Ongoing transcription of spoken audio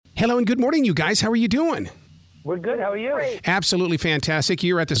Hello and good morning, you guys. How are you doing? We're good. How are you? Great. Absolutely fantastic.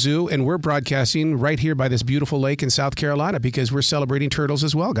 You're at the zoo, and we're broadcasting right here by this beautiful lake in South Carolina because we're celebrating turtles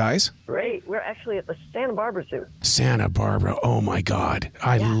as well, guys. Great. We're actually at the Santa Barbara Zoo. Santa Barbara. Oh, my God.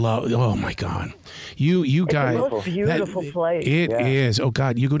 I love, oh, my God. You guys. It's the most beautiful place. It is. Oh,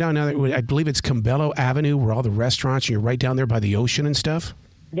 God. You go down there, I believe it's Campbell Avenue where all the restaurants, and you're right down there by the ocean and stuff.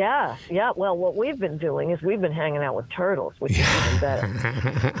 Yeah. Well, what we've been doing is we've been hanging out with turtles, which is even better.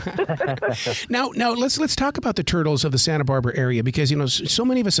 Now, let's talk about the turtles of the Santa Barbara area because, so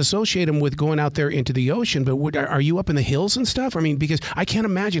many of us associate them with going out there into the ocean, but are you up in the hills and stuff? I mean, because I can't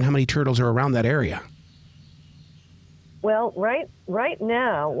imagine how many turtles are around that area. Well, right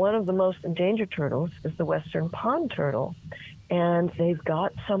now, one of the most endangered turtles is the western pond turtle. And they've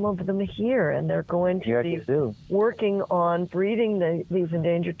got some of them here, and they're going to be working on breeding these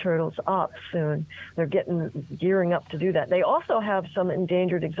endangered turtles up soon. They're gearing up to do that. They also have some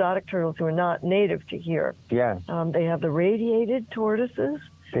endangered exotic turtles who are not native to here. Yeah. They have the radiated tortoises.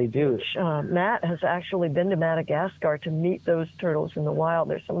 They do. Which, Matt has actually been to Madagascar to meet those turtles in the wild.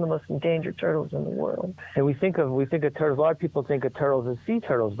 They're some of the most endangered turtles in the world. And we think of turtles. A lot of people think of turtles as sea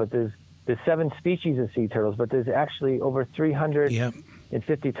turtles, but there's 7 species of sea turtles, but there's actually over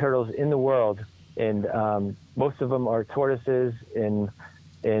 350 turtles in the world, and most of them are tortoises and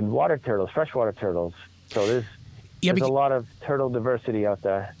water turtles, freshwater turtles. So there's a lot of turtle diversity out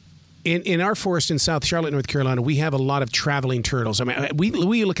there. In our forest in South Charlotte, North Carolina, we have a lot of traveling turtles. I mean,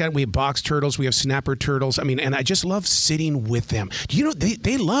 we look at it, we have box turtles, we have snapper turtles. I mean, and I just love sitting with them.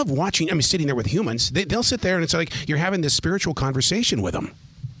 They love watching, sitting there with humans. They'll sit there and it's like you're having this spiritual conversation with them.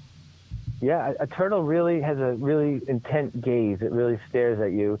 Yeah, a turtle really has a really intent gaze. It really stares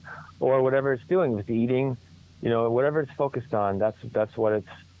at you, or whatever it's doing. If it's eating, whatever it's focused on, that's what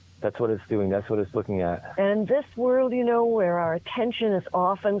it's doing. That's what it's looking at. And this world, where our attention is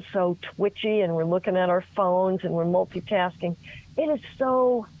often so twitchy, and we're looking at our phones and we're multitasking, it is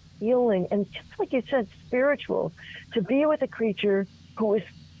so healing and just like you said, spiritual to be with a creature who is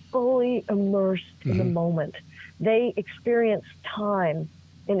fully immersed in the moment. They experience time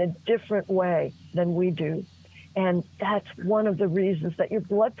in a different way than we do. And that's one of the reasons that your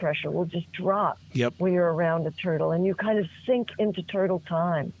blood pressure will just drop when you're around a turtle, and you kind of sink into turtle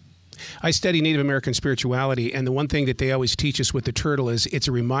time. I study Native American spirituality, and the one thing that they always teach us with the turtle is it's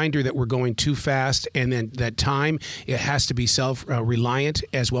a reminder that we're going too fast, and then that time, it has to be self-reliant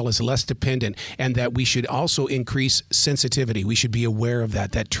as well as less dependent, and that we should also increase sensitivity. We should be aware of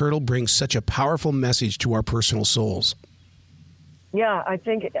that. That turtle brings such a powerful message to our personal souls. Yeah, I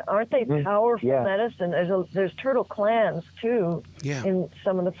think, aren't they powerful medicine? There's turtle clans, too, in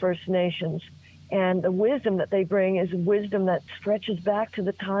some of the First Nations. And the wisdom that they bring is wisdom that stretches back to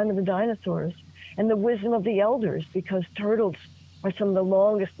the time of the dinosaurs and the wisdom of the elders, because turtles are some of the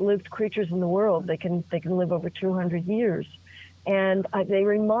longest-lived creatures in the world. They can live over 200 years. And they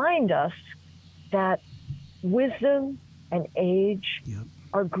remind us that wisdom and age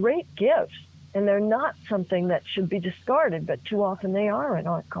are great gifts. And they're not something that should be discarded, but too often they are in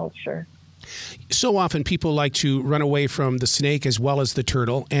our culture. So often people like to run away from the snake as well as the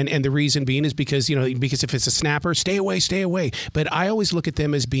turtle. And the reason being is because if it's a snapper, stay away. But I always look at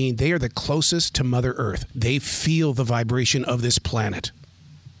them as being, they are the closest to Mother Earth. They feel the vibration of this planet.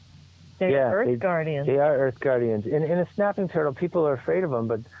 They're Earth guardians. They are Earth guardians. And a snapping turtle, people are afraid of them,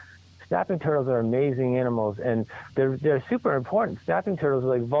 but snapping turtles are amazing animals, and they're super important. Snapping turtles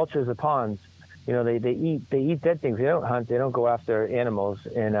are like vultures of ponds. They eat dead things. They don't hunt. They don't go after animals.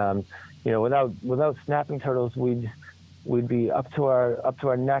 And without snapping turtles, we'd be up to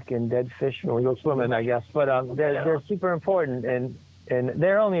our neck in dead fish when we go swimming, I guess. But they're super important, and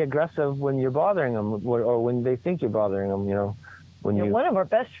they're only aggressive when you're bothering them, or when they think you're bothering them. One of our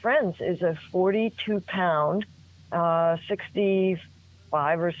best friends is a 42-pound,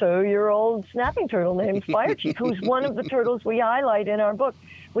 65 or so year old snapping turtle named Fire Chief, who's one of the turtles we highlight in our book.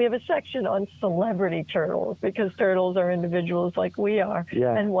 We have a section on celebrity turtles because turtles are individuals like we are.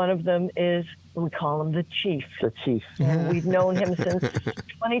 Yeah. And one of them is, we call him the Chief. The Chief. And we've known him since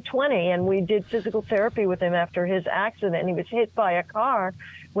 2020, and we did physical therapy with him after his accident. He was hit by a car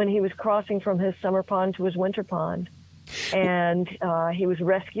when he was crossing from his summer pond to his winter pond. And he was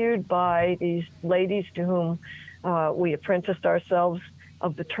rescued by these ladies to whom we apprenticed ourselves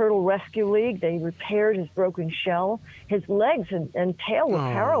of the Turtle Rescue League. They repaired his broken shell. His legs and tail were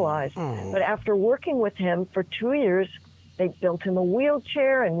paralyzed. But after working with him for 2 years, they built him a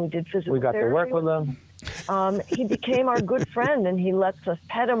wheelchair, and we did physical therapy. We got to work with him. he became our good friend, and he lets us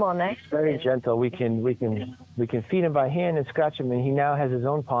pet him on that. Very gentle. We can feed him by hand and scratch him, and he now has his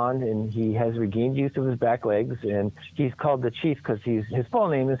own pond, and he has regained use of his back legs, and he's called the Chief because his full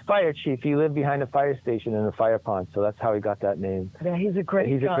name is Fire Chief. He lived behind a fire station in a fire pond, so that's how he got that name. Yeah, he's a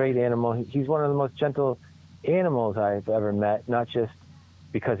great animal. He's one of the most gentle animals I've ever met, not just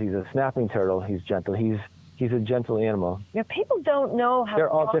because he's a snapping turtle. He's gentle. He's a gentle animal. Yeah, people don't know how They're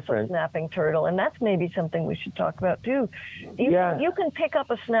to all cross different. a snapping turtle, and that's maybe something we should talk about too. You can pick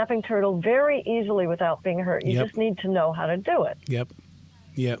up a snapping turtle very easily without being hurt. You just need to know how to do it. Yep.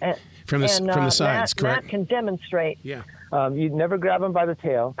 From the sides, correct? Matt can demonstrate. Yeah. You never grab him by the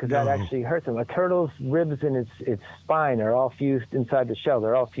tail because that actually hurts him. A turtle's ribs and its spine are all fused inside the shell.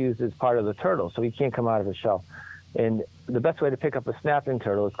 They're all fused as part of the turtle, so he can't come out of the shell. And the best way to pick up a snapping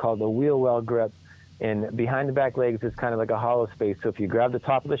turtle is called the wheel well grip. And behind the back legs is kind of like a hollow space. So if you grab the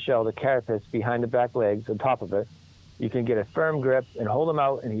top of the shell, the carapace behind the back legs, on top of it, you can get a firm grip and hold him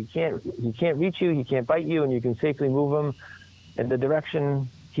out, and he can't reach you, he can't bite you, and you can safely move him in the direction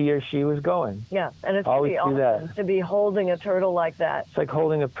he or she was going. Yeah, and it's always pretty do awesome that. to be holding a turtle like that. It's like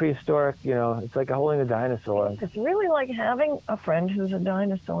holding a prehistoric, it's like holding a dinosaur. It's really like having a friend who's a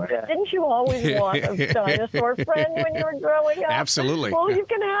dinosaur. Yeah. Didn't you always want a dinosaur friend when you were growing up? Absolutely. Well, you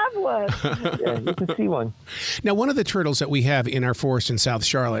can have one. Yeah, you can see one. Now, one of the turtles that we have in our forest in South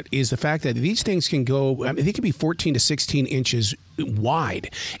Charlotte is the fact that these things can go, they can be 14 to 16 inches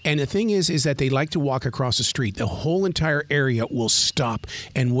wide. And the thing is that they like to walk across the street. The whole entire area will stop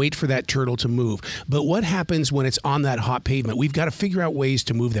and wait for that turtle to move. But what happens when it's on that hot pavement? We've got to figure out ways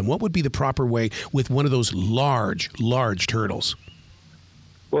to move them. What would be the proper way with one of those large turtles?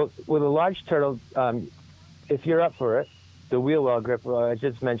 Well, with a large turtle, if you're up for it, the wheel well grip I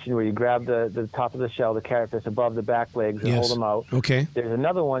just mentioned, where you grab the top of the shell, the carapace above the back legs, and hold them out. Okay. There's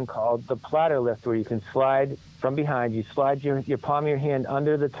another one called the platter lift, where you can slide from behind. You slide your palm of your hand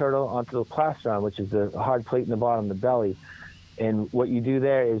under the turtle onto the plastron, which is the hard plate in the bottom, the belly. And what you do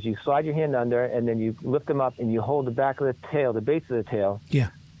there is you slide your hand under, and then you lift them up, and you hold the back of the tail, the base of the tail,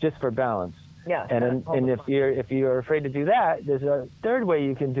 just for balance. Yeah. And if you're afraid to do that, there's a third way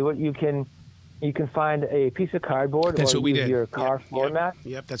you can do it. You can find a piece of cardboard or use your car floor mat.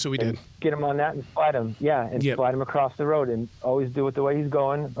 Yep, that's what we did. Get him on that and slide him. Yeah, and slide him across the road, and always do it the way he's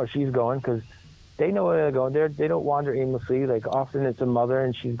going or she's going, because they know where they're going. They don't wander aimlessly. Like, often it's a mother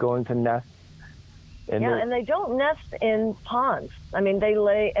and she's going to nest. And they don't nest in ponds. I mean, they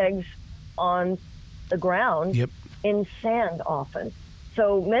lay eggs on the ground in sand often.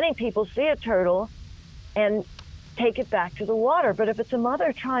 So many people see a turtle and take it back to the water. But if it's a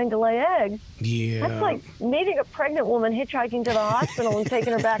mother trying to lay eggs, that's like meeting a pregnant woman hitchhiking to the hospital and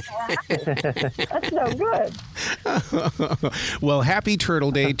taking her back to the house. That's no good. Well, happy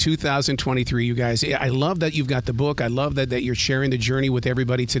Turtle Day 2023, you guys. I love that you've got the book. I love that you're sharing the journey with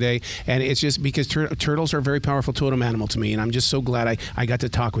everybody today. And it's just because turtles are a very powerful totem animal to me. And I'm just so glad I got to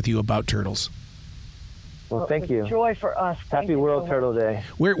talk with you about turtles. Well, thank you. Joy for us. Happy World Turtle Day.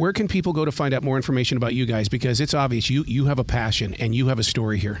 Where can people go to find out more information about you guys? Because it's obvious you have a passion and you have a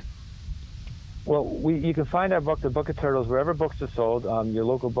story here. Well, you can find our book, The Book of Turtles, wherever books are sold, your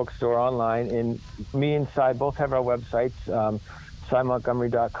local bookstore, online. And me and Cy both have our websites,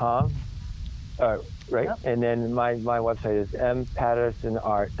 CyMontgomery.com, right? Yep. And then my website is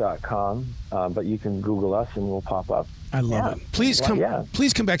mpattersonart.com, but you can Google us and we'll pop up. I love it. Please come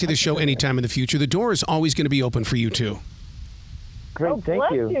back to this show anytime in the future. The door is always going to be open for you too. Great, thank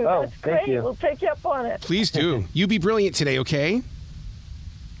you. Oh, that's great. We'll take you up on it. Please do. You be brilliant today, okay?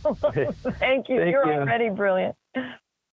 Thank you. You're already brilliant.